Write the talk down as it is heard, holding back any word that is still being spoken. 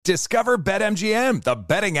Discover BetMGM, the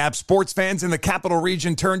betting app sports fans in the capital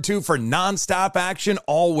region turn to for nonstop action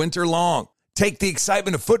all winter long. Take the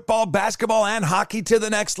excitement of football, basketball, and hockey to the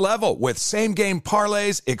next level with same-game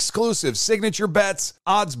parlays, exclusive signature bets,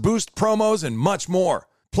 odds boost promos, and much more.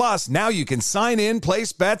 Plus, now you can sign in,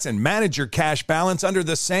 place bets, and manage your cash balance under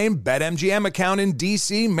the same BetMGM account in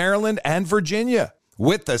D.C., Maryland, and Virginia.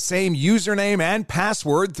 With the same username and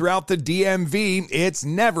password throughout the DMV, it's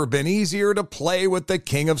never been easier to play with the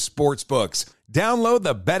king of sportsbooks. Download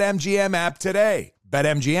the BetMGM app today.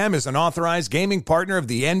 BetMGM is an authorized gaming partner of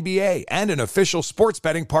the NBA and an official sports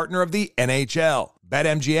betting partner of the NHL.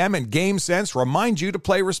 BetMGM and GameSense remind you to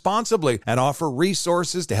play responsibly and offer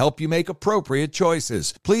resources to help you make appropriate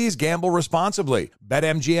choices. Please gamble responsibly.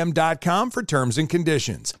 BetMGM.com for terms and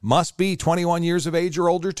conditions. Must be 21 years of age or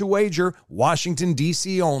older to wager. Washington,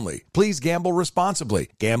 D.C. only. Please gamble responsibly.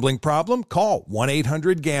 Gambling problem? Call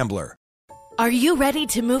 1-800-GAMBLER. Are you ready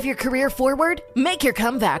to move your career forward? Make your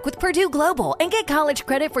comeback with Purdue Global and get college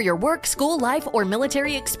credit for your work, school, life, or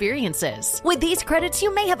military experiences. With these credits,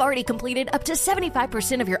 you may have already completed up to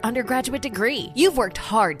 75% of your undergraduate degree. You've worked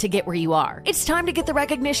hard to get where you are. It's time to get the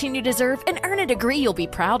recognition you deserve and earn a degree you'll be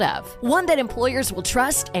proud of. One that employers will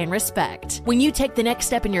trust and respect. When you take the next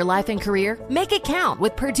step in your life and career, make it count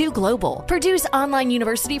with Purdue Global, Purdue's online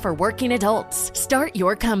university for working adults. Start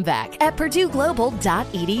your comeback at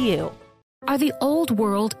purdueglobal.edu. Are the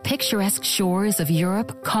old-world, picturesque shores of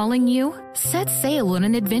Europe calling you? Set sail on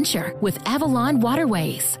an adventure with Avalon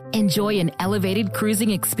Waterways. Enjoy an elevated cruising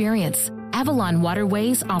experience. Avalon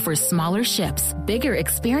Waterways offers smaller ships, bigger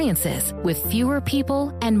experiences, with fewer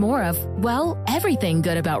people and more of, well, everything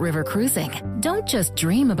good about river cruising. Don't just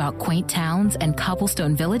dream about quaint towns and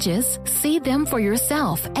cobblestone villages. See them for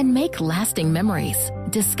yourself and make lasting memories.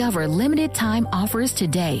 Discover limited-time offers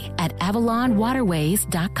today at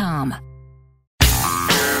AvalonWaterways.com.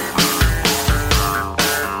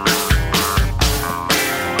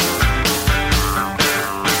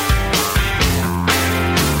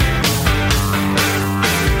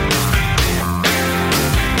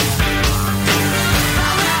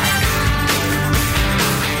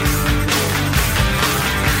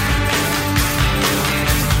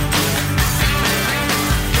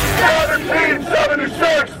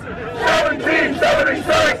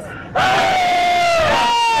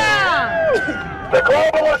 The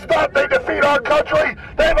globalists thought they defeat our country.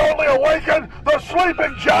 They've only awakened the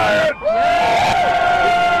sleeping giant.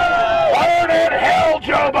 Burn in hell,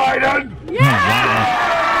 Joe Biden. Burn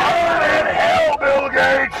in hell, Bill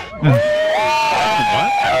Gates.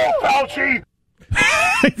 Hell, Fauci.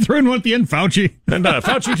 I threw in one at the end, Fauci. And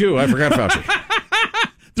Fauci, too. I forgot Fauci.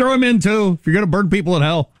 Throw him in, too, if you're going to burn people in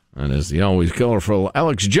hell. And as the always colorful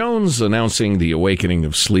Alex Jones announcing the awakening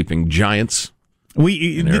of sleeping giants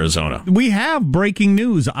in Arizona. We have breaking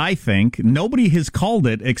news, I think. Nobody has called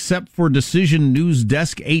it except for Decision News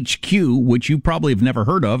Desk HQ, which you probably have never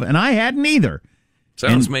heard of, and I hadn't either.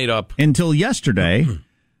 Sounds made up. Until yesterday.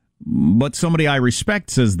 But somebody I respect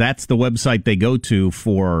says that's the website they go to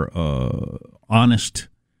for honest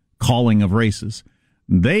calling of races.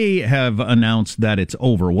 They have announced that it's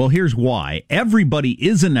over. Well, here's why. Everybody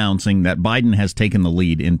is announcing that Biden has taken the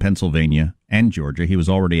lead in Pennsylvania and Georgia. He was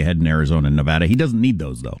already ahead in Arizona and Nevada. He doesn't need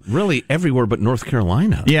those, though. Really, everywhere but North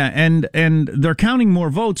Carolina. Yeah, and they're counting more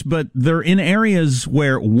votes, but they're in areas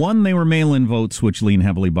where, one, they were mail-in votes, which lean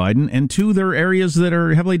heavily Biden, and two, they're areas that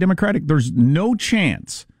are heavily Democratic. There's no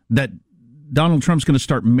chance that Donald Trump's going to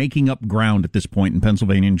start making up ground at this point in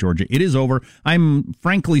Pennsylvania and Georgia. It is over. I'm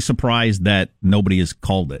frankly surprised that nobody has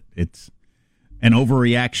called it. It's an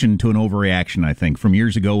overreaction to an overreaction, I think. From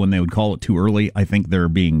years ago when they would call it too early, I think they're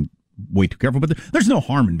being way too careful. But there's no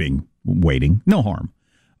harm in being waiting. No harm.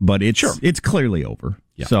 But it's clearly over.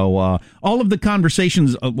 Yeah. So all of the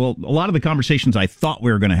conversations, a lot of the conversations I thought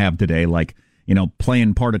we were going to have today, like,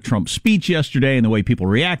 playing part of Trump's speech yesterday and the way people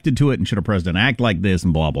reacted to it, and should a president act like this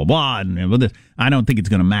and blah, blah, blah. And this, I don't think it's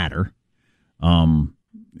going to matter.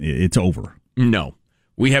 It's over. No.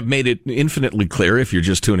 We have made it infinitely clear, if you're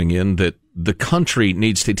just tuning in, that the country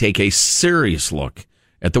needs to take a serious look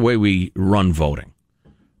at the way we run voting.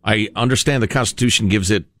 I understand the Constitution gives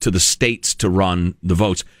it to the states to run the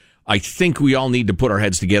votes. I think we all need to put our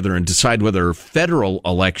heads together and decide whether federal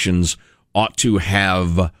elections ought to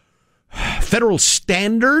have federal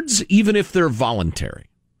standards, even if they're voluntary.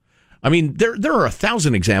 I mean, there are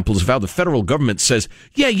 1,000 examples of how the federal government says,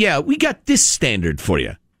 yeah, we got this standard for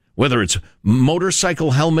you, whether it's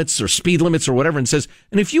motorcycle helmets or speed limits or whatever, and says,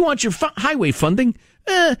 and if you want your highway funding,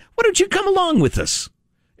 why don't you come along with us?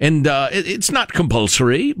 And it's not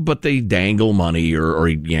compulsory, but they dangle money or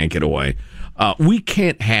yank it away. We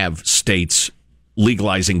can't have states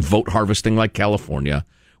legalizing vote harvesting like California,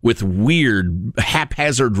 with weird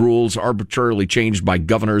haphazard rules arbitrarily changed by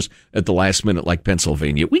governors at the last minute like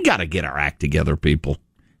Pennsylvania. We got to get our act together, people.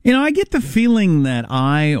 You know, I get the feeling that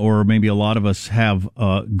I, or maybe a lot of us, have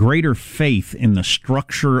greater faith in the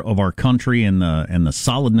structure of our country and the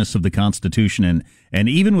solidness of the Constitution, and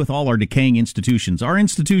even with all our decaying institutions,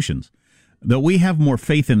 that we have more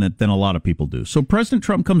faith in it than a lot of people do. So President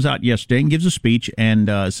Trump comes out yesterday and gives a speech and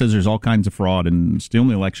says there's all kinds of fraud and stealing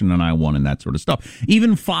the election and I won and that sort of stuff.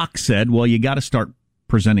 Even Fox said, well, you got to start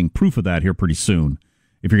presenting proof of that here pretty soon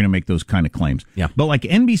if you're going to make those kind of claims. Yeah. But like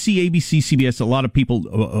NBC, ABC, CBS, a lot of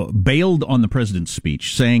people bailed on the president's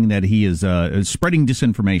speech, saying that he is spreading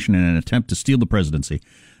disinformation in an attempt to steal the presidency.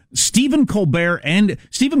 Stephen Colbert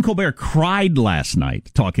cried last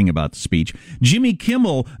night talking about the speech. Jimmy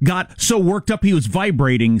Kimmel got so worked up he was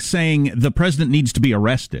vibrating, saying the president needs to be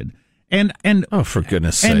arrested. And oh, for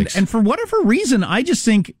goodness sakes. And for whatever reason, I just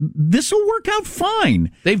think this will work out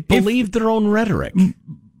fine. They've believed their own rhetoric.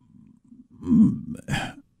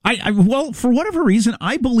 Well, for whatever reason,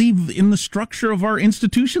 I believe in the structure of our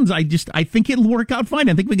institutions. I think it'll work out fine.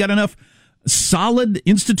 I think we got enough solid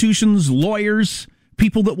institutions, lawyers,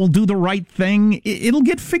 people that will do the right thing. It'll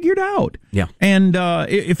get figured out. Yeah. And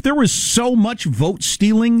if there was so much vote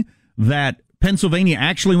stealing that Pennsylvania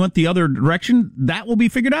actually went the other direction, that will be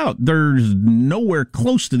figured out. There's nowhere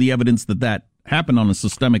close to the evidence that happened on a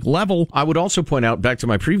systemic level. I would also point out, back to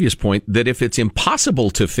my previous point, that if it's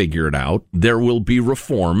impossible to figure it out, there will be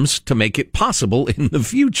reforms to make it possible in the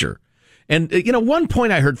future. And, one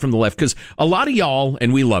point I heard from the left, because a lot of y'all,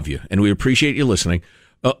 and we love you, and we appreciate you listening,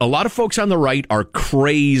 a lot of folks on the right are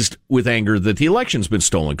crazed with anger that the election's been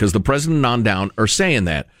stolen, because the president and on down are saying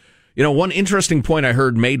that. One interesting point I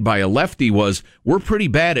heard made by a lefty was, we're pretty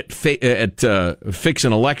bad at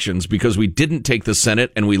fixing elections because we didn't take the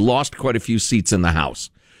Senate and we lost quite a few seats in the House.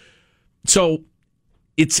 So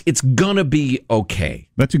it's gonna be okay.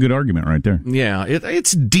 That's a good argument right there. Yeah,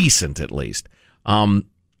 it's decent at least. My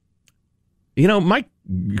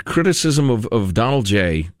criticism of Donald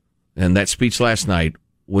J. and that speech last night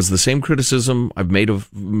was the same criticism I've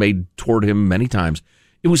made toward him many times.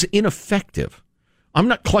 It was ineffective. I'm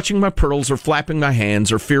not clutching my pearls or flapping my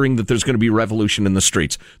hands or fearing that there's going to be revolution in the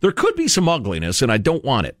streets. There could be some ugliness, and I don't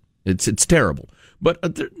want it. It's terrible. But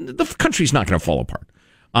the country's not going to fall apart.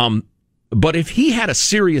 But if he had a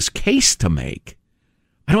serious case to make,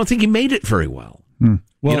 I don't think he made it very well.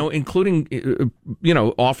 Well, including,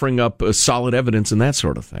 offering up solid evidence and that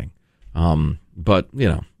sort of thing. But,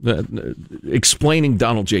 explaining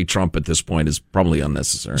Donald J. Trump at this point is probably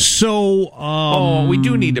unnecessary. So, we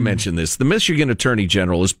do need to mention this. The Michigan Attorney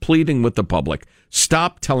General is pleading with the public,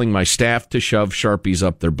 stop telling my staff to shove Sharpies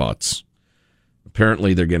up their butts.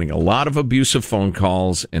 Apparently, they're getting a lot of abusive phone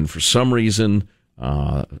calls, and for some reason,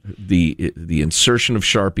 the insertion of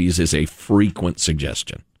Sharpies is a frequent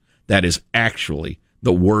suggestion. That is actually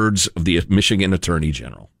the words of the Michigan Attorney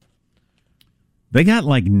General. They got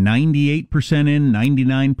like 98% in,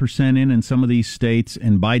 99% in some of these states,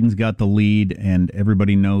 and Biden's got the lead, and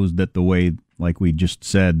everybody knows that the way, like we just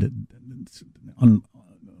said, it's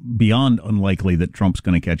beyond unlikely that Trump's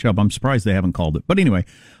going to catch up. I'm surprised they haven't called it. But anyway,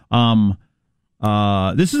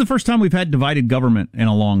 this is the first time we've had divided government in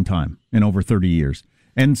a long time, in over 30 years.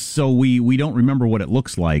 And so we don't remember what it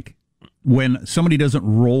looks like when somebody doesn't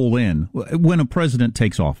roll in, when a president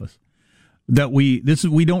takes office. We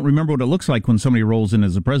don't remember what it looks like when somebody rolls in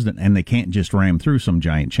as a president and they can't just ram through some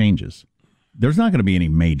giant changes. There's not going to be any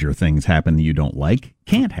major things happen that you don't like.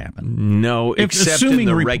 Can't happen. No, except in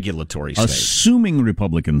the regulatory state. Assuming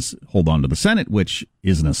Republicans hold on to the Senate, which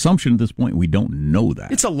is an assumption at this point. We don't know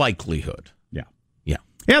that. It's a likelihood.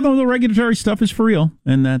 Yeah, the regulatory stuff is for real,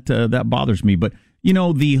 and that bothers me. But,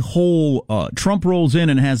 the whole Trump rolls in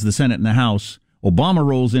and has the Senate and the House. Obama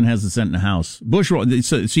rolls in, has the Senate and the House. Bush rolls,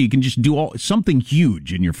 so you can just do something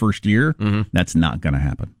huge in your first year. Mm-hmm. That's not going to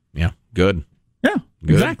happen. Yeah, good. Yeah,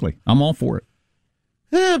 good. Exactly. I'm all for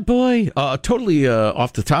it. Boy, totally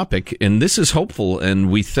off the topic, and this is hopeful,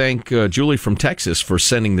 and we thank Julie from Texas for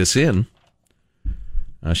sending this in.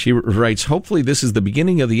 She writes, hopefully this is the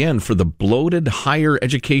beginning of the end for the bloated higher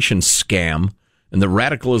education scam and the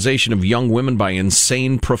radicalization of young women by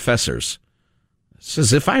insane professors. It's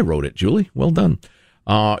as if I wrote it, Julie. Well done.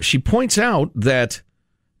 She points out that,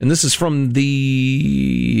 and this is from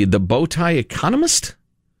the Bowtie Economist,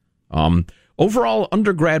 overall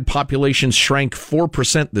undergrad populations shrank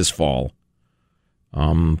 4% this fall,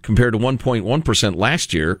 compared to 1.1%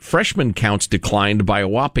 last year. Freshman counts declined by a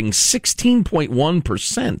whopping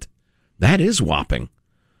 16.1%. That is whopping.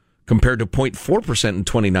 compared to 0.4% in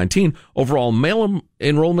 2019. Overall, male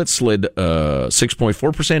enrollment slid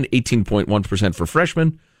 6.4%, 18.1% for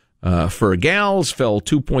freshmen. For gals, fell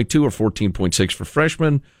 2.2 or 14.6 for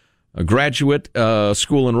freshmen. Graduate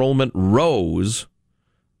school enrollment rose,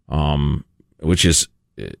 which is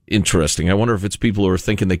interesting. I wonder if it's people who are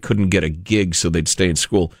thinking they couldn't get a gig so they'd stay in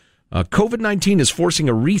school. COVID-19 is forcing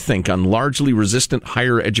a rethink on largely resistant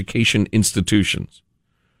higher education institutions.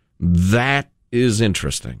 That is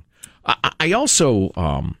interesting. I also...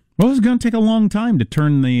 Well, it's going to take a long time to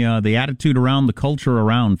turn the attitude around, the culture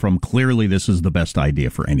around from clearly this is the best idea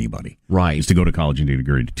for anybody. Right. Is to go to college and get a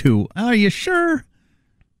degree to, are you sure?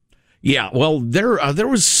 Yeah, well, there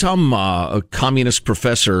was some communist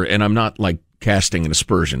professor, and I'm not like casting an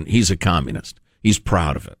aspersion. He's a communist. He's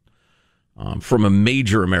proud of it. From a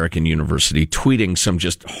major American university, tweeting some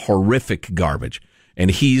just horrific garbage. And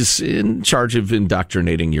he's in charge of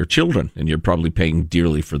indoctrinating your children, and you're probably paying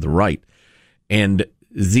dearly for the right. And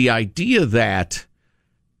the idea that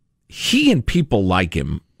he and people like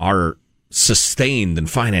him are sustained and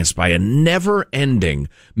financed by a never-ending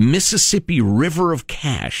Mississippi River of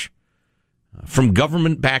cash from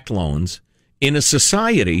government-backed loans in a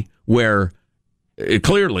society where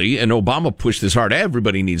clearly, and Obama pushed this hard,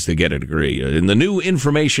 everybody needs to get a degree. In the new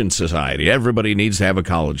information society, everybody needs to have a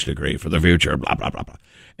college degree for the future, blah, blah, blah, blah.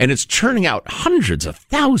 And it's churning out hundreds of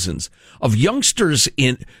thousands of youngsters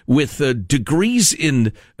with degrees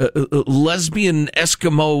in lesbian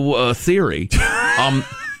Eskimo theory.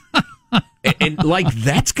 And like,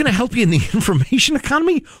 that's going to help you in the information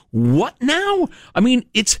economy? What now? I mean,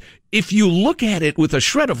 if you look at it with a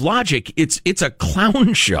shred of logic, it's a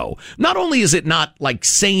clown show. Not only is it not like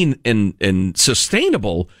sane and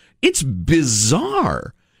sustainable, it's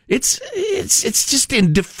bizarre. It's just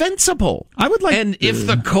indefensible. I would like, and if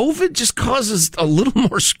the COVID just causes a little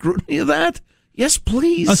more scrutiny of that, yes,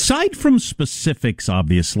 please. Aside from specifics,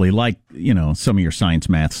 obviously, like, some of your science,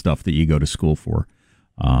 math stuff that you go to school for,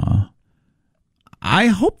 I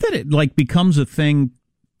hope that it becomes a thing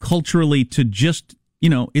culturally to just,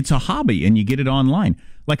 it's a hobby and you get it online.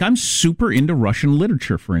 Like, I'm super into Russian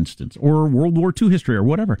literature, for instance, or World War II history or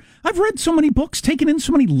whatever. I've read so many books, taken in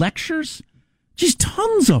so many lectures. Just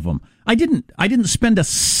tons of them. I didn't spend a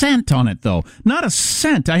cent on it, though. Not a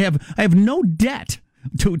cent. I have no debt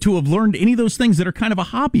to have learned any of those things that are kind of a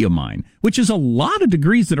hobby of mine, which is a lot of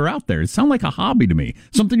degrees that are out there. It sounds like a hobby to me.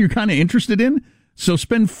 Something you're kind of interested in. So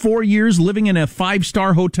spend 4 years living in a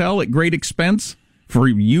 5-star hotel at great expense for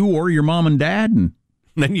you or your mom and dad. And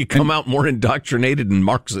then you come out more indoctrinated in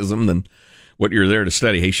Marxism than what you're there to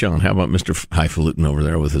study. Hey, Sean, how about Mr. Highfalutin over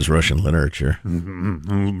there with his Russian literature?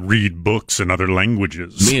 Read books in other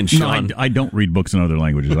languages. Me and Sean. No, I don't read books in other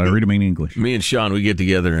languages. I read them in English. Me and Sean, we get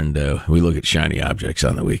together and we look at shiny objects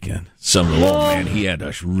on the weekend. Man, he had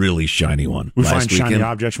a really shiny one. We find shiny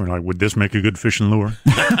objects and we're like, would this make a good fishing lure?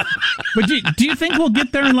 But do you think we'll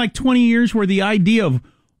get there in 20 years where the idea of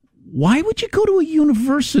why would you go to a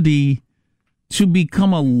university to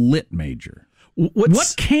become a lit major?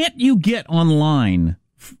 What can't you get online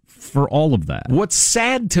for all of that? What's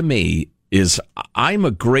sad to me is I'm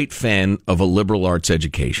a great fan of a liberal arts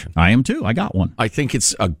education. I am too. I got one. I think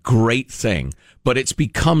it's a great thing, but it's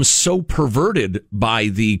become so perverted by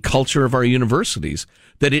the culture of our universities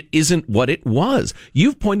that it isn't what it was.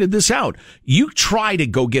 You've pointed this out. You try to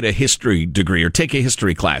go get a history degree or take a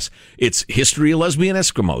history class. It's history of lesbian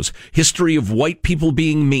Eskimos, history of white people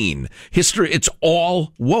being mean, history. It's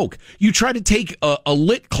all woke. You try to take a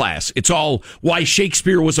lit class. It's all why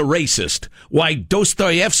Shakespeare was a racist, why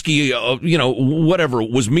Dostoevsky, whatever,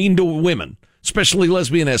 was mean to women, especially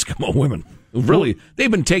lesbian Eskimo women. Really,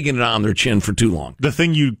 they've been taking it on their chin for too long. The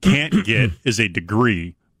thing you can't get is a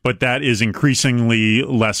degree. But that is increasingly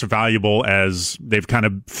less valuable as they've kind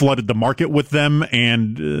of flooded the market with them,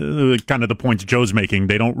 and kind of the points Joe's making.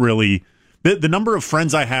 They don't really... The number of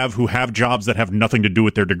friends I have who have jobs that have nothing to do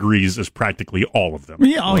with their degrees is practically all of them.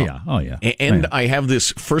 Yeah, oh yeah. And I have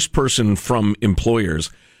this first person from employers.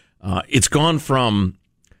 It's gone from...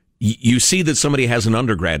 You see that somebody has an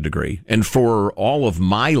undergrad degree, and for all of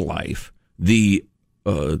my life, the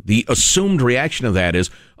assumed reaction of that is,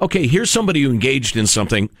 okay, here's somebody who engaged in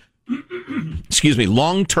something,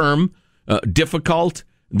 long-term, difficult.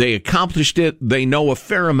 They accomplished it. They know a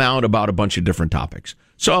fair amount about a bunch of different topics.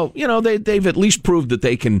 So, they've at least proved that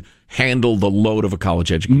they can handle the load of a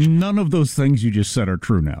college education. None of those things you just said are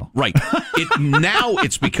true now. Right. Now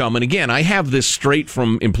it's become, and again, I have this straight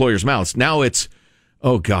from employers' mouths. Now it's,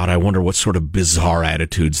 oh, God, I wonder what sort of bizarre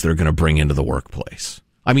attitudes they're going to bring into the workplace.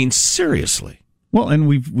 I mean, seriously. Well, and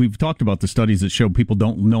we've talked about the studies that show people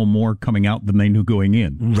don't know more coming out than they knew going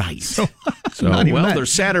in. Right. So they're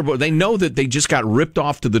sadder, but they know that they just got ripped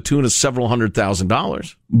off to the tune of several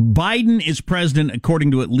 $100,000. Biden is president,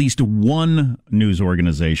 according to at least one news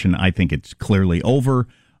organization. I think it's clearly over.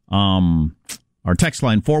 Our text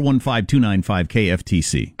line,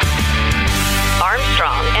 415-295-KFTC.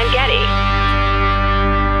 Armstrong and Getty.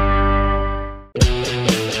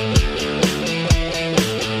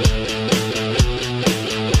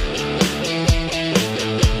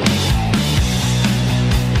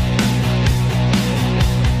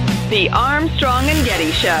 The Armstrong and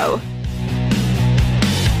Getty Show.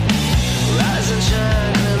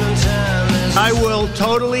 I will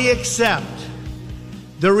totally accept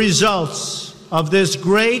the results of this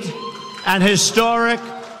great and historic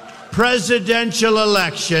presidential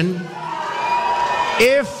election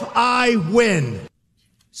if I win.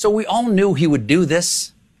 So we all knew he would do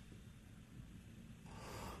this.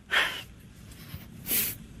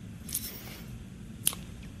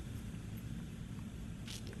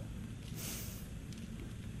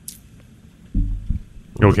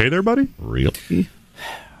 You okay there, buddy? Really?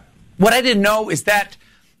 What I didn't know is that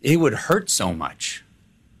it would hurt so much.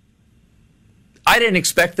 I didn't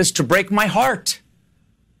expect this to break my heart.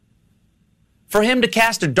 For him to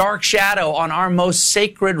cast a dark shadow on our most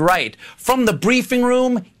sacred right from the briefing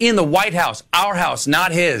room in the White House, our house,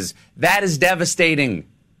 not his. That is devastating.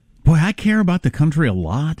 Boy, I care about the country a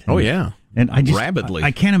lot. Oh, yeah. And I just, Rabidly.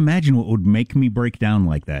 I can't imagine what would make me break down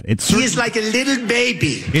like that. He is like a little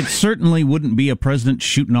baby. It certainly wouldn't be a president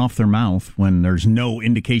shooting off their mouth when there's no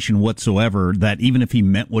indication whatsoever that even if he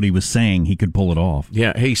meant what he was saying, he could pull it off.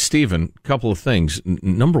 Yeah. Hey, Stephen, couple of things.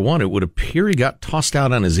 Number one, it would appear he got tossed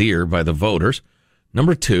out on his ear by the voters.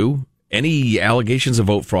 Number two, any allegations of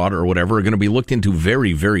vote fraud or whatever are going to be looked into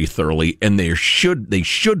very, very thoroughly, and they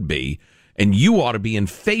should be. And you ought to be in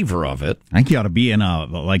favor of it. I think you ought to be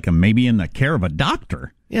maybe in the care of a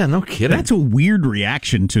doctor. Yeah, no kidding. That's a weird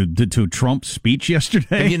reaction to Trump's speech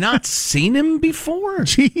yesterday. Have you not seen him before?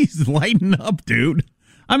 Jeez, lighten up, dude.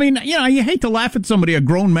 I mean, you hate to laugh at somebody, a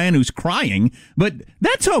grown man who's crying, but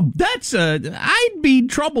I'd be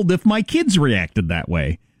troubled if my kids reacted that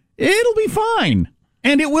way. It'll be fine.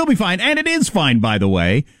 And it will be fine. And it is fine, by the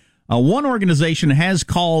way. One organization has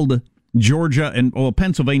called Georgia and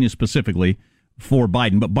Pennsylvania specifically for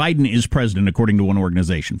Biden, but Biden is president according to one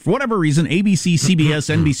organization. For whatever reason, ABC,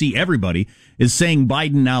 CBS, NBC, everybody is saying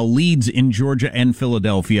Biden now leads in Georgia and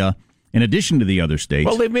Philadelphia in addition to the other states.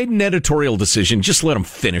 Well, they've made an editorial decision. Just let them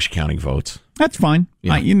finish counting votes. That's fine.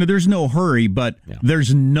 Yeah. There's no hurry, but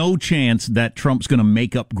there's no chance that Trump's going to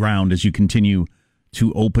make up ground as you continue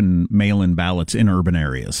to open mail-in ballots in urban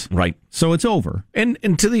areas. Right. So it's over. And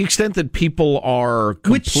to the extent that people are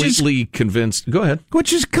completely convinced... Go ahead.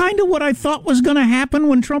 Which is kind of what I thought was going to happen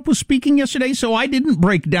when Trump was speaking yesterday, so I didn't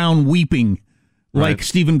break down weeping like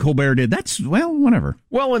Stephen Colbert did. That's, whatever.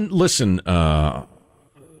 Well, and listen,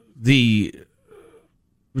 the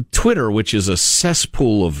Twitter, which is a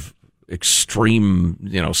cesspool of extreme,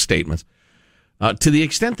 statements, to the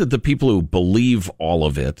extent that the people who believe all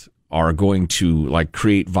of it are going to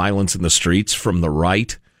create violence in the streets from the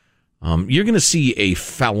right, you're going to see a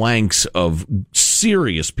phalanx of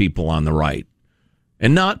serious people on the right.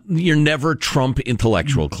 And not your never Trump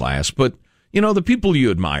intellectual class, but, the people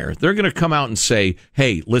you admire. They're going to come out and say,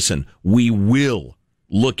 hey, listen, we will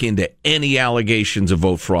look into any allegations of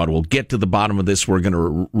vote fraud. We'll get to the bottom of this. We're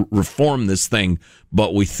going to reform this thing,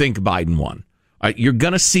 but we think Biden won. You're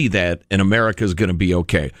going to see that, and America's going to be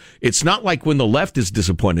okay. It's not like when the left is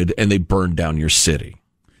disappointed and they burn down your city.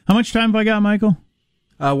 How much time have I got, Michael?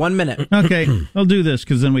 1 minute. Okay, I'll do this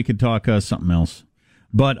because then we could talk something else.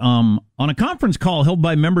 But on a conference call held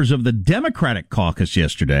by members of the Democratic caucus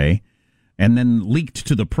yesterday and then leaked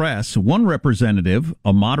to the press, one representative,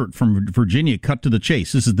 a moderate from Virginia, cut to the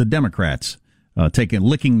chase. This is the Democrats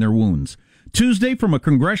licking their wounds. Tuesday, from a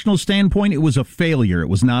congressional standpoint, it was a failure. It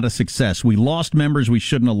was not a success. We lost members we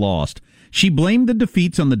shouldn't have lost. She blamed the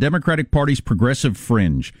defeats on the Democratic Party's progressive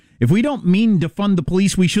fringe. If we don't mean defund the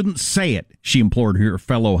police, we shouldn't say it, she implored her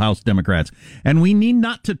fellow House Democrats. And we need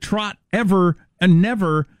not to trot ever and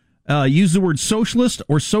never use the word socialist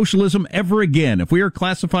or socialism ever again. If we are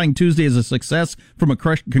classifying Tuesday as a success from a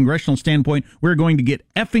congressional standpoint, we're going to get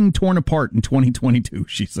effing torn apart in 2022,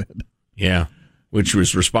 she said. Yeah. Which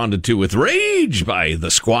was responded to with rage by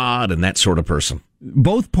the squad and that sort of person.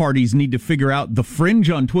 Both parties need to figure out the fringe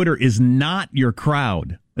on Twitter is not your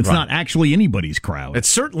crowd. It's not actually anybody's crowd. It's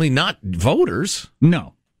certainly not voters.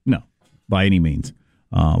 No, by any means.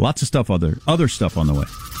 Lots of stuff, other stuff on the way.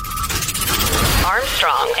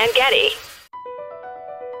 Armstrong and Getty.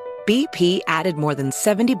 BP added more than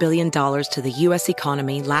 $70 billion to the U.S.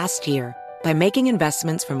 economy last year by making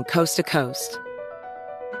investments from coast to coast.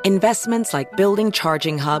 Investments like building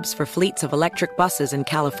charging hubs for fleets of electric buses in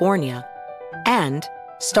California and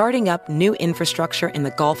starting up new infrastructure in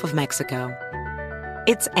the Gulf of Mexico.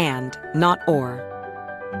 It's and, not or.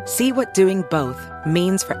 See what doing both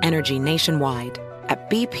means for energy nationwide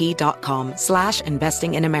at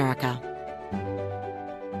bp.com/investing in America.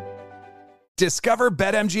 Discover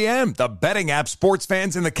BetMGM, the betting app sports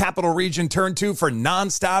fans in the capital region turn to for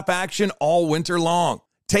nonstop action all winter long.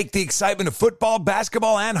 Take the excitement of football,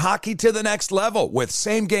 basketball, and hockey to the next level with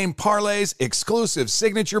same-game parlays, exclusive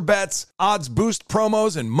signature bets, odds boost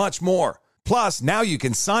promos, and much more. Plus, now you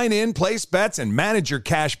can sign in, place bets, and manage your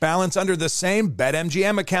cash balance under the same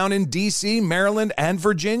BetMGM account in D.C., Maryland, and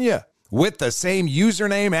Virginia. With the same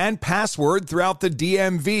username and password throughout the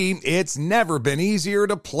DMV, it's never been easier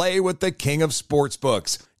to play with the king of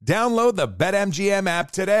sportsbooks. Download the BetMGM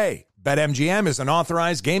app today. BetMGM is an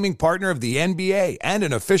authorized gaming partner of the NBA and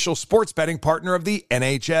an official sports betting partner of the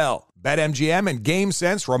NHL. BetMGM and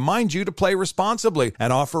GameSense remind you to play responsibly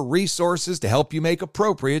and offer resources to help you make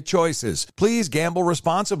appropriate choices. Please gamble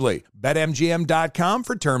responsibly. BetMGM.com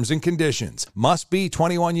for terms and conditions. Must be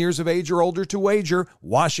 21 years of age or older to wager.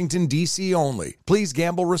 Washington, D.C. only. Please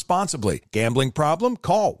gamble responsibly. Gambling problem?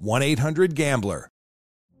 Call 1-800-GAMBLER.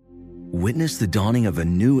 Witness the dawning of a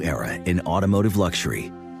new era in automotive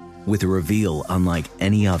luxury with a reveal unlike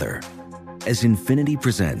any other as Infiniti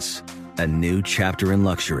presents a new chapter in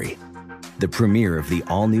luxury. The premiere of the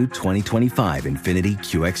all-new 2025 Infiniti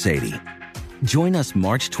QX80. Join us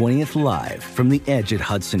March 20th live from the Edge at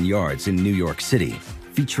Hudson Yards in New York City,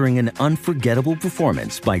 featuring an unforgettable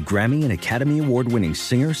performance by Grammy and Academy Award-winning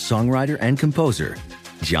singer, songwriter, and composer,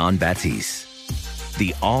 Jon Batiste.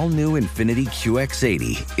 The all-new Infiniti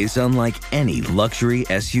QX80 is unlike any luxury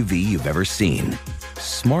SUV you've ever seen.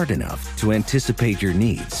 Smart enough to anticipate your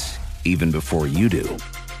needs, even before you do.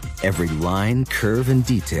 Every line, curve, and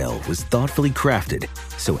detail was thoughtfully crafted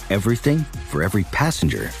so everything for every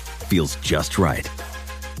passenger feels just right.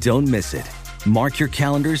 Don't miss it. Mark your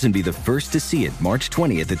calendars and be the first to see it March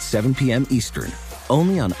 20th at 7 p.m. Eastern,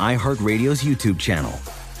 only on iHeartRadio's YouTube channel.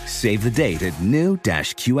 Save the date at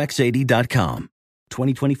new-QX80.com.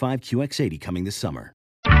 2025 QX80 coming this summer.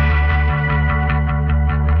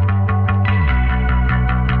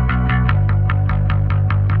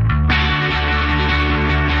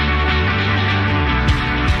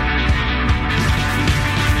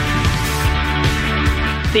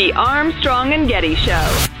 The Armstrong and Getty Show.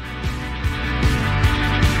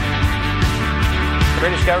 The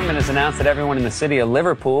British government has announced that everyone in the city of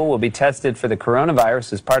Liverpool will be tested for the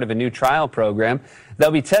coronavirus as part of a new trial program.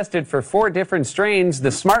 They'll be tested for 4 different strains: the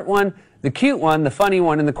smart one, the cute one, the funny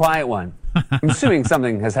one, and the quiet one. I'm assuming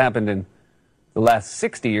something has happened in the last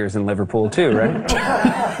 60 years in Liverpool, too, right?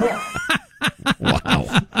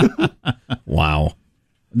 Wow.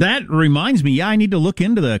 That reminds me, I need to look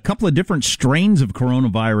into a couple of different strains of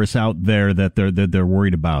coronavirus out there that they're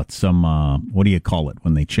worried about. Some, what do you call it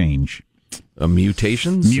when they change?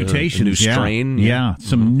 Mutations? Mutations, a new strain? Yeah.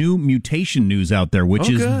 Some new mutation news out there, which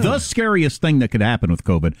is the scariest thing that could happen with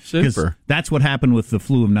COVID. Super. That's what happened with the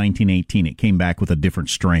flu of 1918. It came back with a different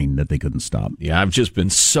strain that they couldn't stop. Yeah, I've just been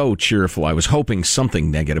so cheerful. I was hoping something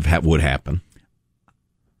negative would happen.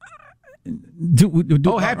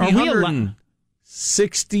 Happy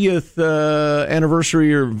 160th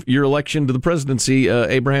anniversary of your election to the presidency,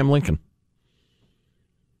 Abraham Lincoln.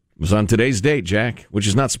 It was on today's date, Jack, which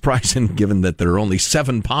is not surprising given that there are only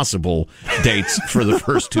 7 possible dates for the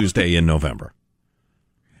first Tuesday in November.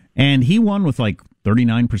 And he won with like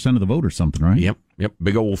 39% of the vote or something, right? Yep.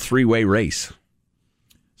 Big old 3-way race.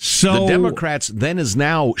 So the Democrats then is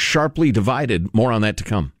now sharply divided. More on that to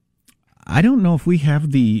come. I don't know if we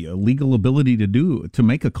have the legal ability to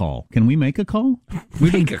make a call. Can we make a call?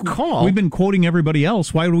 Make a call? We've been quoting everybody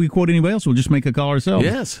else. Why would we quote anybody else? We'll just make a call ourselves.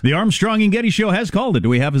 Yes. The Armstrong and Getty Show has called it. Do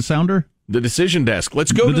we have a sounder? The decision desk.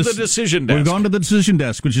 Let's go to the decision desk. We've gone to the decision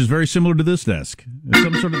desk, which is very similar to this desk.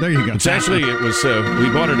 Some sort of, there you go. It's actually, it was,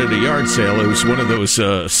 we bought it at a yard sale. It was one of those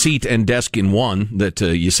seat and desk in one that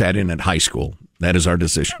you sat in at high school. That is our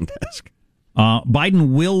decision desk.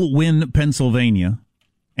 Biden will win Pennsylvania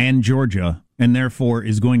and Georgia, and therefore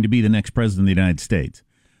is going to be the next president of the United States.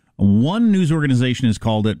 One news organization has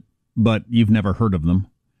called it, but you've never heard of them,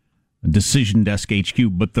 Decision Desk HQ,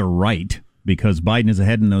 but they're right, because Biden is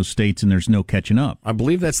ahead in those states and there's no catching up. I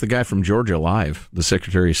believe that's the guy from Georgia Live, the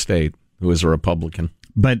Secretary of State, who is a Republican.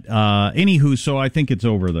 But anywho, so I think it's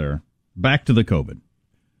over there. Back to the COVID.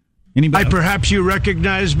 Perhaps you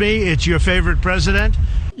recognize me. It's your favorite president.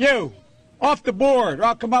 You. Off the board, or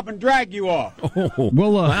I'll come up and drag you off. Oh,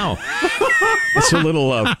 well, wow. That's a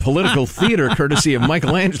little political theater courtesy of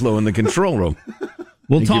Michelangelo in the control room.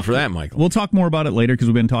 Thank you for that, Michael. We'll talk more about it later because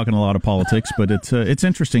we've been talking a lot of politics, but it's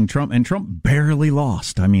interesting. Trump barely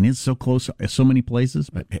lost. I mean, it's so close, so many places.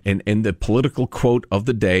 And the political quote of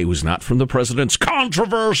the day was not from the president's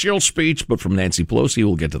controversial speech, but from Nancy Pelosi.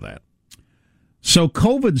 We'll get to that. So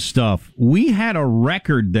COVID stuff, we had a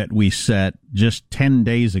record that we set just 10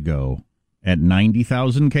 days ago at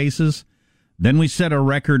 90,000 cases. Then we set a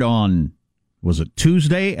record on, was it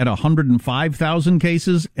Tuesday, at 105,000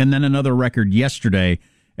 cases, and then another record yesterday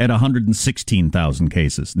at 116,000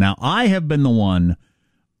 cases. Now, I have been the one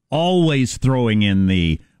always throwing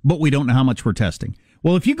in but we don't know how much we're testing.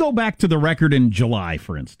 Well, if you go back to the record in July,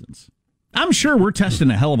 for instance, I'm sure we're testing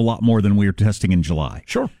a hell of a lot more than we were testing in July.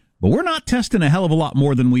 Sure. But we're not testing a hell of a lot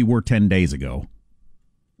more than we were 10 days ago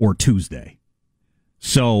or Tuesday.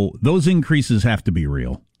 So those increases have to be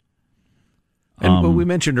real. And what we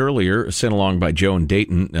mentioned earlier, sent along by Joe in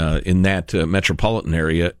Dayton, in that metropolitan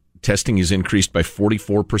area, testing has increased by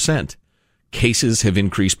 44%. Cases have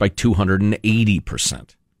increased by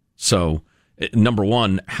 280%. So, number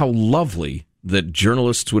one, how lovely that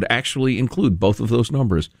journalists would actually include both of those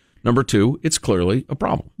numbers. Number two, it's clearly a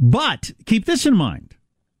problem. But keep this in mind.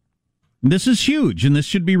 This is huge, and this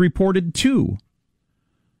should be reported too.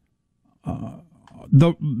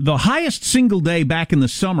 The highest single day back in the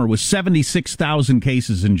summer was 76,000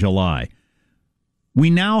 cases in July.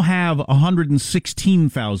 We now have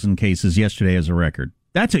 116,000 cases yesterday as a record.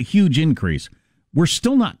 That's a huge increase. We're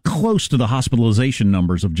still not close to the hospitalization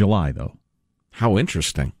numbers of July, though. How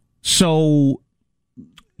interesting. So,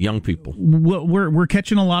 young people. We're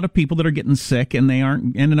catching a lot of people that are getting sick, and they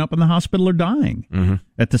aren't ending up in the hospital or dying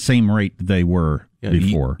at the same rate they were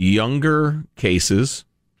before. Younger cases,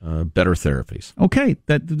 better therapies. Okay,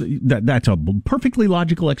 that's a perfectly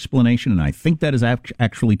logical explanation, and I think that is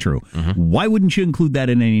actually true. Why wouldn't you include that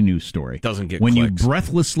in any news story? Doesn't get when clicks. You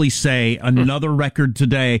breathlessly say another record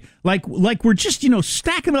today, like we're just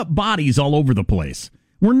stacking up bodies all over the place.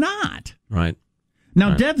 We're not. Right.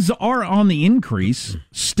 Now, deaths are on the increase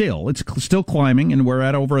still. It's still climbing, and we're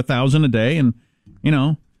at over 1,000 a day. And,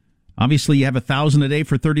 obviously you have 1,000 a day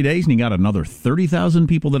for 30 days, and you got another 30,000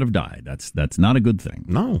 people that have died. That's not a good thing.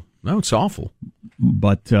 No, it's awful.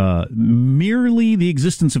 But merely the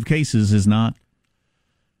existence of cases is not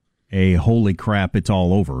a holy crap, it's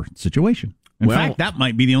all over situation. In fact, that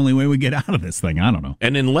might be the only way we get out of this thing. I don't know.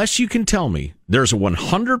 And unless you can tell me there's a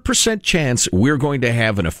 100% chance we're going to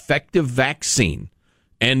have an effective vaccine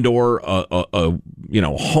and or a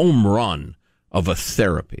home run of a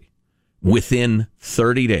therapy within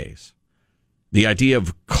 30 days, the idea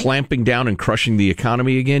of clamping down and crushing the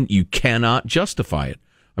economy again, you cannot justify it.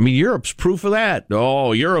 I mean, Europe's proof of that.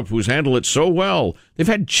 Oh, Europe, who's handled it so well. They've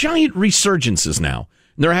had giant resurgences now,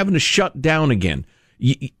 and they're having to shut down again.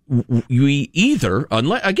 You either,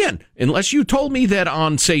 unless you told me that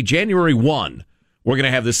on, say, January 1, we're going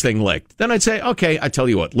to have this thing licked, then I'd say, okay, I tell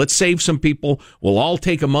you what, let's save some people. We'll all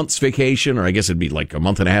take a month's vacation, or I guess it'd be like a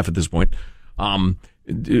month and a half at this point.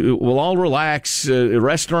 We'll all relax.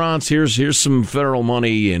 Restaurants, here's some federal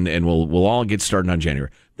money, and we'll all get started on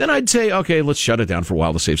January. Then I'd say, okay, let's shut it down for a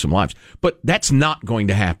while to save some lives. But that's not going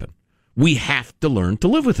to happen. We have to learn to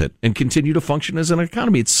live with it and continue to function as an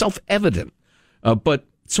economy. It's self-evident. But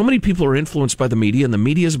so many people are influenced by the media, and the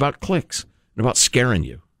media is about clicks and about scaring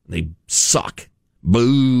you. They suck.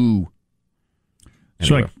 Boo.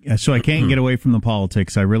 Anyway. So I can't get away from the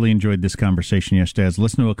politics. I really enjoyed this conversation yesterday. I was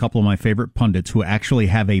listening to a couple of my favorite pundits who actually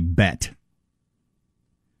have a bet.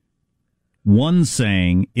 One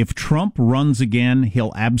saying, if Trump runs again,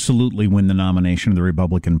 he'll absolutely win the nomination of the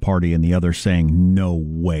Republican Party, and the other saying, no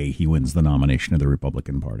way he wins the nomination of the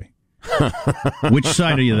Republican Party. Which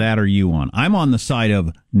side of that are you on? I'm on the side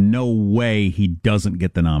of no way he doesn't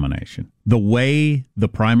get the nomination. The way the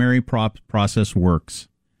primary process works,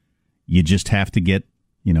 you just have to get,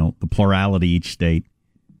 the plurality each state.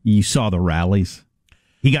 You saw the rallies.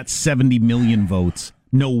 He got 70 million votes.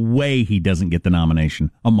 No way he doesn't get the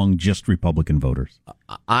nomination among just Republican voters.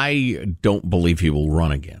 I don't believe he will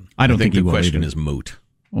run again. I don't think the question is moot.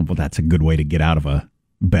 Well, that's a good way to get out of a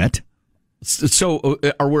bet. So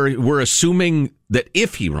we're assuming that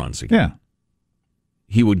if he runs again,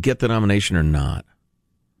 he would get the nomination or not.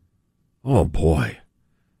 Oh, boy.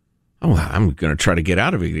 Oh, I'm going to try to get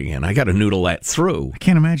out of it again. I got to noodle that through. I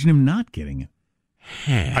can't imagine him not getting it.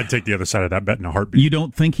 I'd take the other side of that bet in a heartbeat. You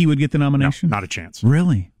don't think he would get the nomination? No, not a chance.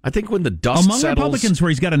 Really? I think when the dust among settles... Republicans, where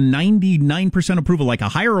he's got a 99% approval, like a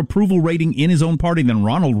higher approval rating in his own party than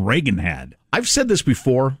Ronald Reagan had. I've said this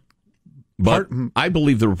before. But I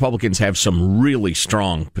believe the Republicans have some really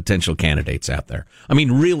strong potential candidates out there. I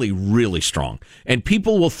mean, really, really strong. And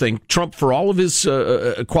people will think Trump, for all of his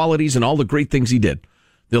qualities and all the great things he did,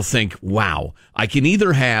 they'll think, wow, I can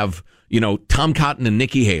either have, Tom Cotton and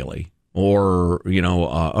Nikki Haley, or,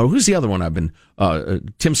 or who's the other one I've been,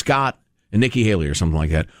 Tim Scott and Nikki Haley or something like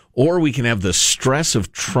that. Or we can have the stress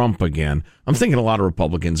of Trump again. I'm thinking a lot of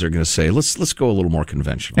Republicans are going to say, let's go a little more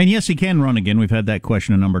conventional. And yes, he can run again. We've had that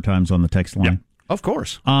question a number of times on the text line. Yeah, of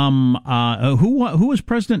course. Who was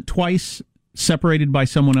president twice, separated by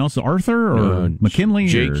someone else? Arthur or McKinley?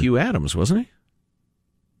 J.Q. Adams, wasn't he?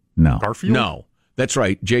 No. Garfield? No, that's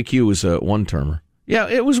right. J.Q. was a one-termer. Yeah,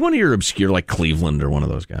 it was one of your obscure, like Cleveland or one of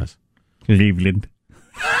those guys. Cleveland.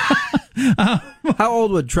 How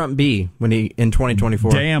old would Trump be when in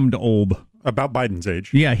 2024? Damned old. About Biden's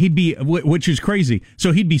age. Yeah, he'd be, which is crazy.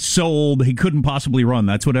 So he'd be so old he couldn't possibly run.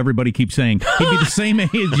 That's what everybody keeps saying. He'd be the same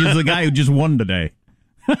age as the guy who just won today.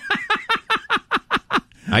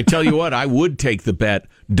 I tell you what, I would take the bet,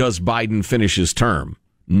 does Biden finish his term?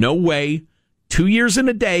 No way. 2 years and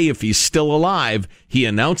a day, if he's still alive, he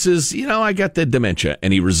announces, I got the dementia,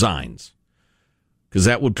 and he resigns. Because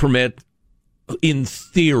that would permit, in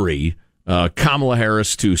theory, Kamala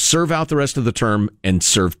Harris to serve out the rest of the term and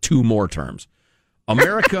serve 2 more terms.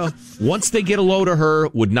 America, once they get a load of her,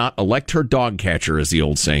 would not elect her dog catcher, as the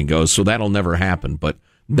old saying goes, so that'll never happen. But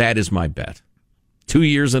that is my bet. 2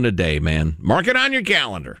 years and a day, man. Mark it on your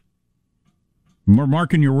calendar. We're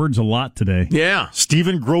marking your words a lot today. Yeah.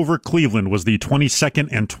 Stephen Grover Cleveland was the 22nd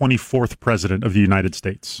and 24th president of the United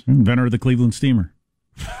States. Inventor of the Cleveland steamer.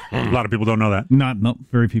 A lot of people don't know that. No,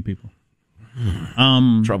 very few people.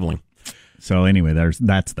 Troubling. So anyway,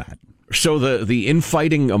 that's that. So the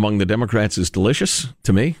infighting among the Democrats is delicious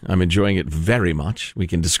to me. I'm enjoying it very much. We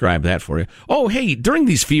can describe that for you. Oh, hey, during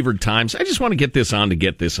these fevered times, I just want to get this on.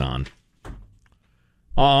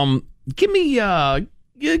 Give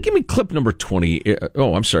me clip number 20.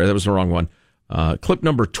 Oh, I'm sorry, that was the wrong one. Clip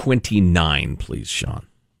number 29, please, Sean.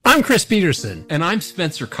 I'm Chris Peterson. And I'm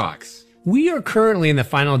Spencer Cox. We are currently in the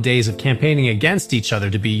final days of campaigning against each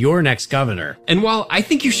other to be your next governor. And while I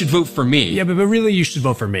think you should vote for me... Yeah, but really you should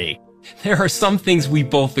vote for me. There are some things we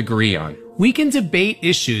both agree on. We can debate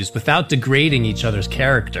issues without degrading each other's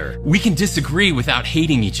character. We can disagree without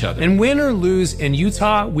hating each other. And win or lose in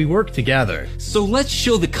Utah, we work together. So let's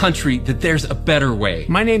show the country that there's a better way.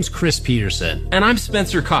 My name's Chris Peterson. And I'm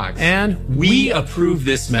Spencer Cox. And we approve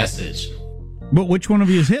this message. But which one of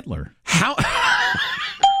you is Hitler?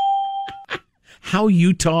 How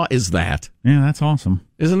Utah is that? Yeah, that's awesome.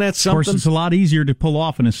 Isn't that something? Of course, it's a lot easier to pull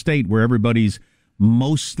off in a state where everybody's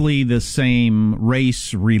mostly the same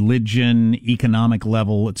race, religion, economic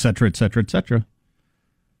level, et cetera, et cetera, et cetera.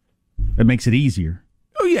 It makes it easier.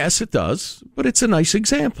 Oh, yes, it does. But it's a nice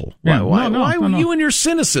example. Yeah, why no. you and your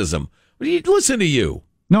cynicism? Listen to you.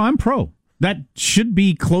 No, I'm pro. That should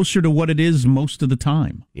be closer to what it is most of the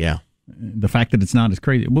time. Yeah. The fact that it's not as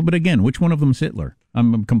crazy. But again, which one of them is Hitler?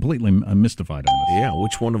 I'm completely mystified on this. Yeah,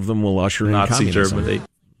 which one of them will usher in communism?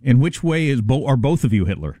 In which way are both of you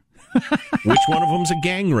Hitler? Which one of them's a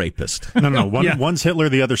gang rapist? No. One's Hitler,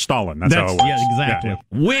 the other Stalin. That's how it works. Yeah, exactly. Yeah.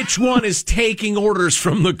 Which one is taking orders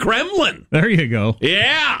from the Kremlin? There you go.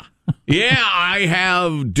 Yeah. Yeah, I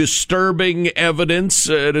have disturbing evidence.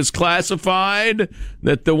 It is classified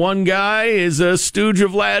that the one guy is a stooge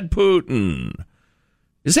of Vlad Putin.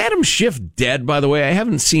 Is Adam Schiff dead, by the way? I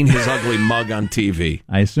haven't seen his ugly mug on TV.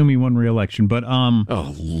 I assume he won re-election, but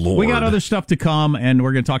oh, Lord. We got other stuff to come, and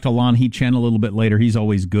we're going to talk to Lon Chen a little bit later. He's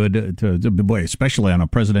always good boy, especially on a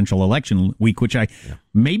presidential election week, which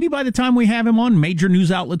maybe by the time we have him on, major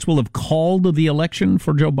news outlets will have called the election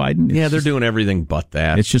for Joe Biden. They're doing everything but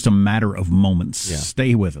that. It's just a matter of moments. Yeah.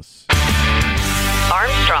 Stay with us.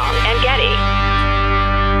 Armstrong and Getty.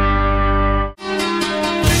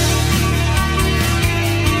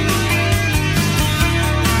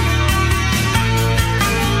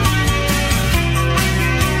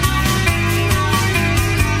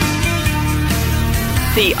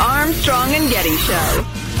 The Armstrong and Getty Show.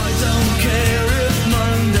 I don't care if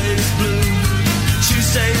Monday's blue,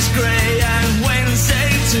 Tuesday's grey and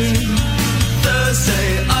Wednesday too.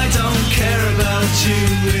 Thursday, I don't care about you.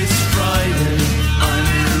 It's Friday, I'm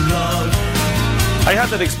in love. I had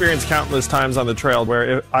that experience countless times on the trail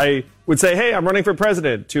where I would say, hey, I'm running for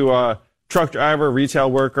president to a truck driver,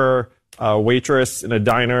 retail worker, waitress in a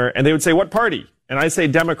diner, and they would say, what party? And I'd say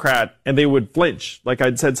Democrat, and they would flinch. Like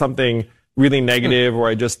I'd said something really negative, or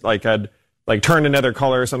I just had turned another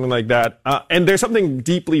color or something like that. And there's something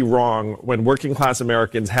deeply wrong when working class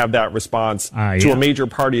Americans have that response to a major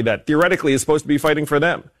party that theoretically is supposed to be fighting for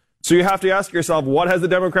them. So you have to ask yourself, what has the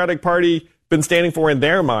Democratic Party been standing for in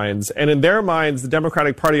their minds? And in their minds, the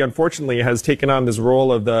Democratic Party, unfortunately, has taken on this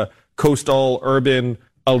role of the coastal urban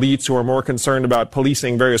elites who are more concerned about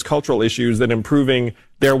policing various cultural issues than improving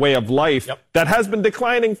their way of life that has been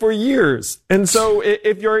declining for years. And so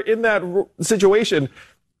if you're in that situation,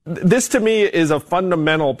 this to me is a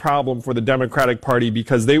fundamental problem for the Democratic Party,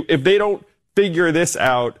 because if they don't figure this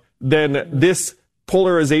out, then this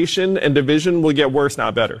polarization and division will get worse,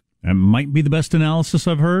 not better. That might be the best analysis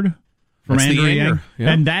I've heard from Andrew Yang.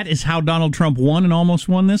 Yeah. And that is how Donald Trump won and almost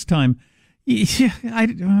won this time. Yeah, I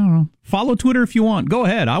don't know. Follow Twitter if you want. Go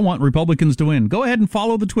ahead. I want Republicans to win. Go ahead and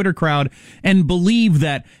follow the Twitter crowd and believe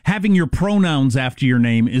that having your pronouns after your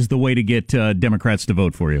name is the way to get Democrats to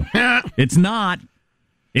vote for you. It's not.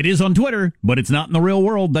 It is on Twitter, but it's not in the real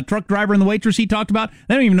world. The truck driver and the waitress he talked about,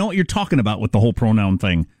 they don't even know what you're talking about with the whole pronoun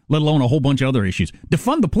thing, let alone a whole bunch of other issues.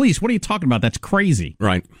 Defund the police. What are you talking about? That's crazy.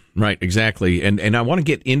 Right, exactly. And I want to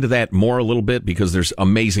get into that more a little bit, because there's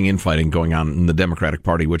amazing infighting going on in the Democratic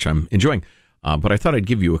Party, which I'm enjoying. But I thought I'd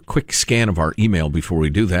give you a quick scan of our email before we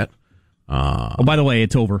do that. By the way,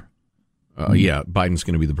 it's over. Yeah, Biden's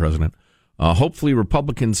going to be the president. Hopefully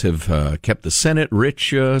Republicans have kept the Senate,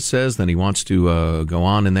 Rich says. Then he wants to go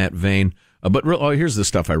on in that vein. But here's the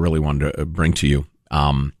stuff I really wanted to bring to you.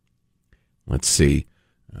 Let's see.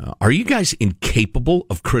 Are you guys incapable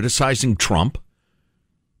of criticizing Trump?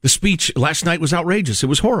 The speech last night was outrageous. It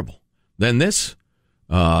was horrible. Then this,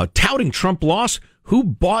 touting Trump loss. Who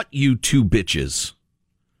bought you two bitches?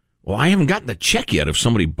 Well, I haven't gotten the check yet if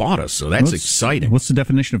somebody bought us, so that's exciting. What's the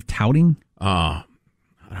definition of touting? I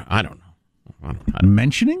don't know.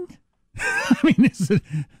 Mentioning? I mean, is it?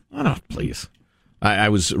 Please. I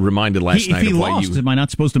was reminded last night of why am I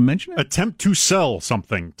not supposed to mention it? Attempt to sell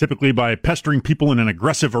something, typically by pestering people in an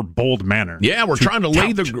aggressive or bold manner. Yeah, we're trying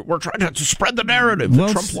to spread the narrative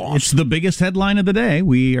that Trump lost. It's the biggest headline of the day.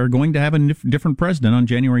 We are going to have a different president on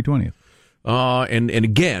January 20th. And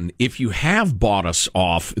again, if you have bought us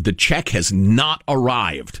off, the check has not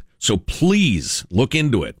arrived. So please look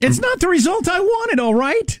into it. It's not the result I wanted, all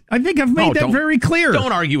right? I think I've made that very clear.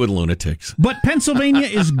 Don't argue with lunatics. But Pennsylvania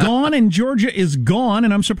is gone and Georgia is gone,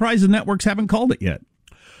 and I'm surprised the networks haven't called it yet.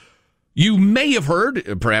 You may have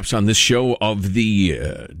heard, perhaps on this show, of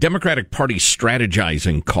the Democratic Party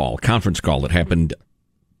strategizing conference call that happened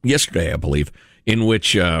yesterday, I believe, in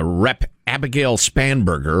which Rep. Abigail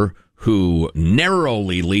Spanberger, who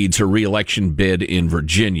narrowly leads her reelection bid in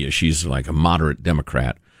Virginia, she's like a moderate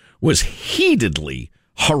Democrat, was heatedly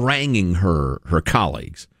haranguing her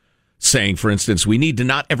colleagues, saying, for instance, we need to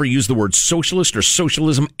not ever use the word socialist or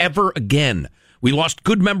socialism ever again. We lost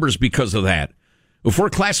good members because of that. If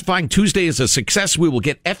we're classifying Tuesday as a success, we will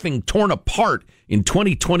get effing torn apart in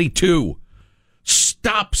 2022.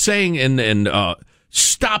 Stop saying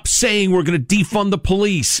stop saying we're going to defund the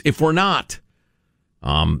police if we're not.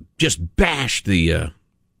 Just bash the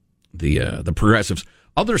progressives.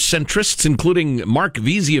 Other centrists, including Mark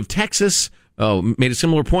Veazey of Texas, made a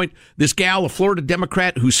similar point. This gal, a Florida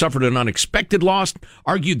Democrat who suffered an unexpected loss,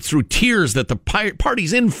 argued through tears that the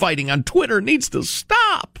party's infighting on Twitter needs to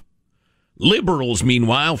stop. Liberals,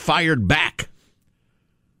 meanwhile, fired back.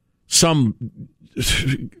 Some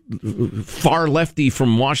far lefty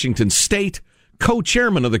from Washington State,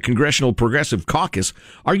 co-chairman of the Congressional Progressive Caucus,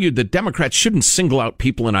 argued that Democrats shouldn't single out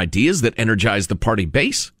people and ideas that energize the party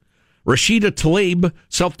base. Rashida Tlaib,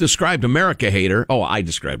 self-described America hater, I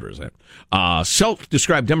described her as that,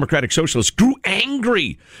 self-described Democratic socialist, grew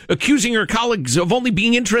angry, accusing her colleagues of only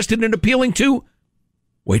being interested in appealing to,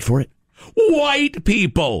 wait for it, white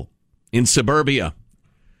people in suburbia.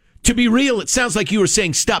 To be real, it sounds like you were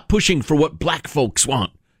saying stop pushing for what black folks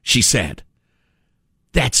want, she said.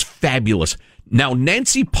 That's fabulous. Now,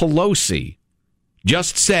 Nancy Pelosi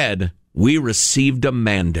just said, we received a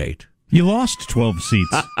mandate. You lost 12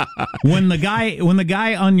 seats. When the guy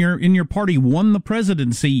in your party won the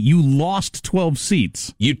presidency, you lost 12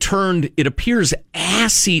 seats. You turned, it appears, a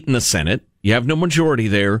seat in the Senate. You have no majority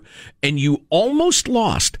there, and you almost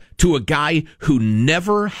lost to a guy who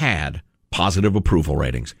never had positive approval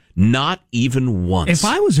ratings. Not even once. If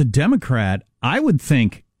I was a Democrat, I would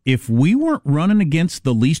think if we weren't running against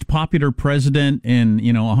the least popular president in,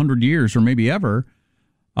 100 years or maybe ever,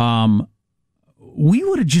 we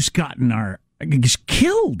would have just gotten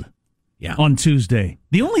killed on Tuesday.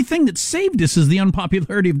 The only thing that saved us is the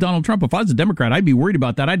unpopularity of Donald Trump. If I was a Democrat, I'd be worried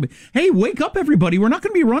about that. I'd be, hey, wake up, everybody. We're not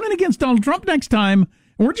going to be running against Donald Trump next time.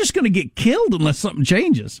 And we're just going to get killed unless something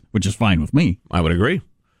changes, which is fine with me. I would agree.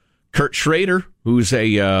 Kurt Schrader, who's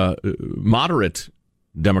a moderate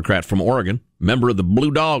Democrat from Oregon, member of the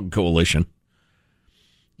Blue Dog Coalition,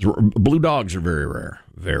 Blue dogs are very rare.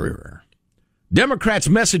 Very rare. Democrats'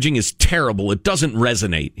 messaging is terrible. It doesn't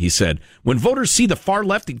resonate, he said. When voters see the far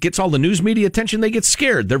left, it gets all the news media attention, they get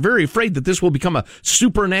scared. They're very afraid that this will become a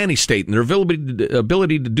super nanny state and their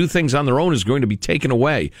ability to do things on their own is going to be taken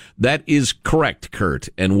away. That is correct, Kurt,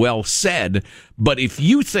 and well said. But if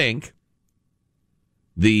you think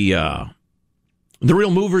the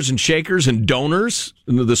real movers and shakers and donors,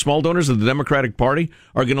 the small donors of the Democratic Party,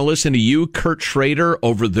 are going to listen to you, Kurt Schrader,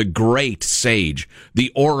 over the great sage,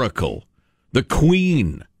 the oracle, the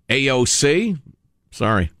queen, AOC,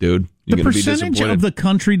 sorry, dude. You're the percentage of the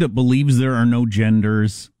country that believes there are no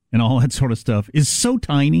genders and all that sort of stuff is so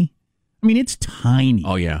tiny. I mean, it's tiny.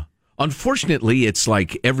 Oh, yeah. Unfortunately, it's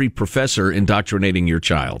like every professor indoctrinating your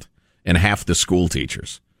child and half the school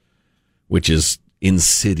teachers, which is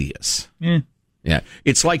insidious. Yeah,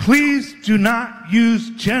 it's like... Please do not use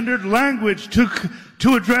gendered language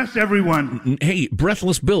to address everyone. Hey,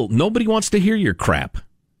 Breathless Bill, nobody wants to hear your crap.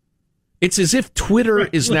 It's as if Twitter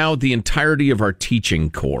is now the entirety of our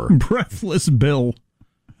teaching core. Breathless Bill.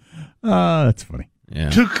 That's funny.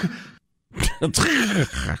 Yeah.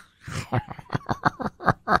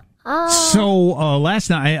 So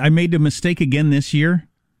last night, I made a mistake again this year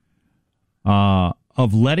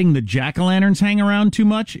of letting the jack-o'-lanterns hang around too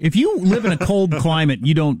much. If you live in a cold climate,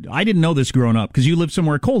 I didn't know this growing up, because you live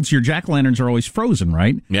somewhere cold, so your jack-o'-lanterns are always frozen,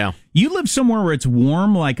 right? Yeah. You live somewhere where it's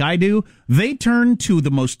warm like I do, they turn to the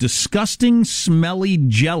most disgusting, smelly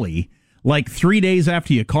jelly like 3 days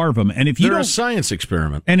after you carve them. And if you They're a science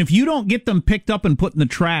experiment. And if you don't get them picked up and put in the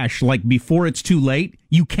trash like before it's too late,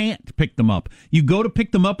 you can't pick them up. You go to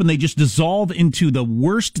pick them up and they just dissolve into the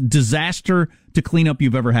worst disaster to clean up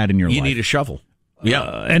you've ever had in your life. You need a shovel. Yeah.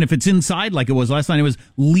 And if it's inside like it was last night, it was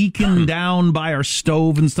leaking down by our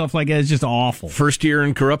stove and stuff like that. It's just awful. First year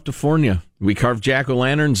in Corruptifornia, we carved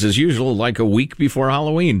jack-o'-lanterns as usual, like a week before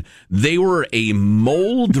Halloween. They were a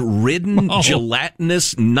mold-ridden,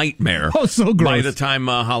 gelatinous nightmare. Oh, so gross. By the time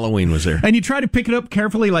Halloween was there. And you try to pick it up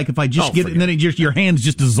carefully, like if I just get it, and then your hands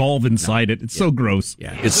just dissolve inside it. It's so gross.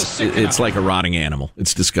 Yeah, it's like a rotting animal.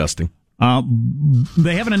 It's disgusting.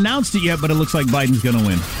 They haven't announced it yet, but it looks like Biden's going to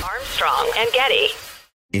win. Armstrong and Getty.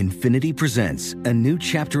 Infiniti presents a new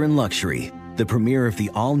chapter in luxury, the premiere of the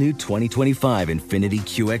all-new 2025 Infiniti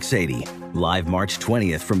QX80, live March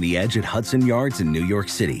 20th from the Edge at Hudson Yards in New York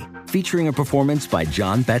City, featuring a performance by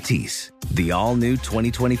John Batiste. The all-new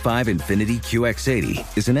 2025 Infiniti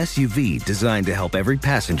QX80 is an SUV designed to help every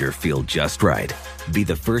passenger feel just right. Be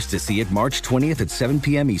the first to see it March 20th at 7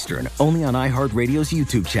 p.m. Eastern, only on iHeartRadio's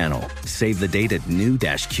YouTube channel. Save the date at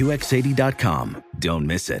new-QX80.com. Don't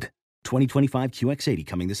miss it. 2025 QX80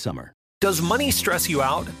 coming this summer. Does money stress you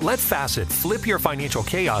out? Let Facet flip your financial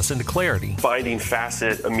chaos into clarity. Finding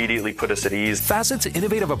Facet immediately put us at ease. Facet's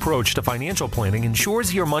innovative approach to financial planning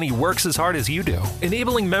ensures your money works as hard as you do,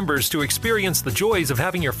 enabling members to experience the joys of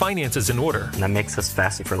having your finances in order. And that makes us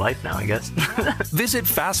Facet for life now, I guess. Visit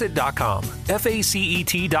Facet.com,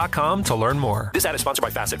 FACET.com to learn more. This ad is sponsored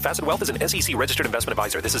by Facet. Facet Wealth is an SEC registered investment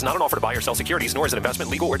advisor. This is not an offer to buy or sell securities, nor is it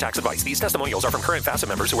investment, legal, or tax advice. These testimonials are from current Facet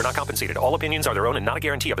members who are not compensated. All opinions are their own and not a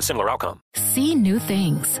guarantee of a similar outcome. See new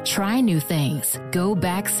things, try new things, go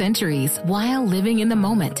back centuries while living in the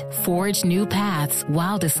moment, forge new paths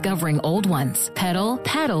while discovering old ones, pedal,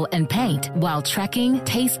 paddle, and paint while trekking,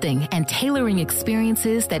 tasting, and tailoring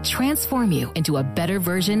experiences that transform you into a better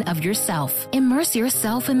version of yourself. Immerse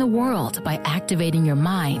yourself in the world by activating your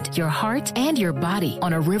mind, your heart, and your body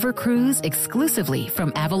on a river cruise exclusively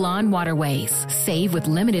from Avalon Waterways. Save with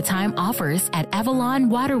limited time offers at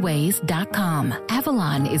AvalonWaterways.com.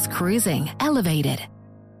 Avalon is cruising elevated.